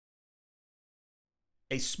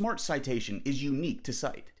A smart citation is unique to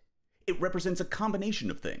Scite. It represents a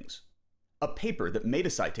combination of things. A paper that made a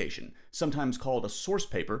citation, sometimes called a source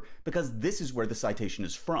paper because this is where the citation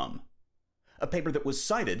is from. A paper that was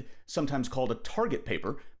cited, sometimes called a target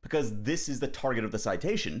paper because this is the target of the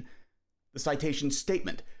citation. The citation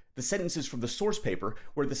statement, the sentences from the source paper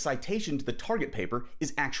where the citation to the target paper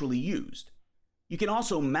is actually used. You can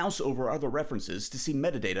also mouse over other references to see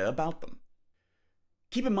metadata about them.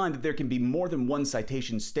 Keep in mind that there can be more than one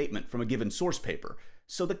citation statement from a given source paper,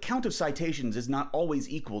 so the count of citations is not always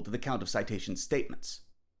equal to the count of citation statements.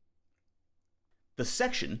 The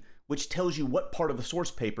section, which tells you what part of the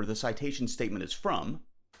source paper the citation statement is from.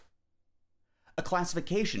 A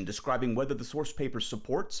classification describing whether the source paper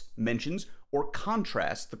supports, mentions, or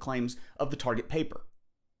contrasts the claims of the target paper.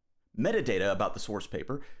 Metadata about the source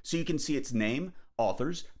paper so you can see its name,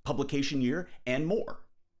 authors, publication year, and more.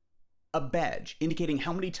 A badge indicating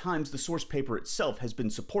how many times the source paper itself has been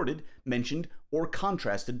supported, mentioned, or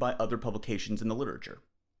contrasted by other publications in the literature.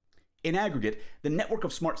 In aggregate, the network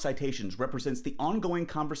of smart citations represents the ongoing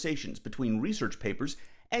conversations between research papers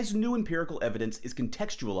as new empirical evidence is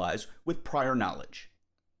contextualized with prior knowledge.